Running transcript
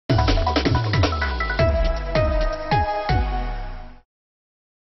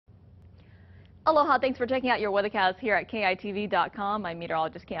Aloha, thanks for checking out your weathercast here at KITV.com. I'm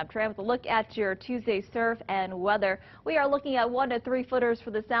meteorologist Cam Tran with a look at your Tuesday surf and weather. We are looking at 1 to 3 footers for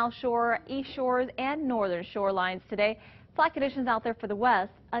the South Shore, East Shores, and Northern shorelines today. Flat conditions out there for the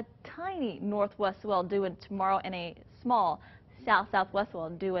west. A tiny northwest swell due in tomorrow and a small south-southwest swell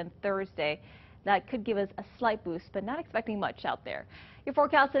due in Thursday. That could give us a slight boost, but not expecting much out there. Your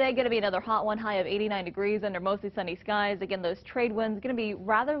forecast today going to be another hot one, high of 89 degrees under mostly sunny skies. Again, those trade winds going to be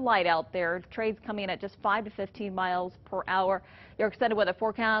rather light out there. Trades coming in at just 5 to 15 miles per hour. Your extended weather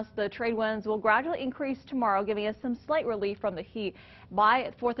forecast, the trade winds will gradually increase tomorrow, giving us some slight relief from the heat.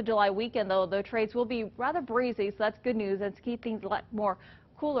 By 4th of July weekend, though, the trades will be rather breezy, so that's good news and to keep things a lot more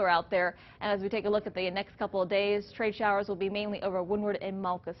cooler out there. And as we take a look at the next couple of days, trade showers will be mainly over Windward and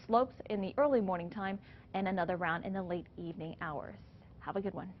Malka slopes in the early morning time and another round in the late evening hours. Have a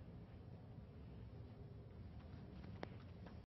good one.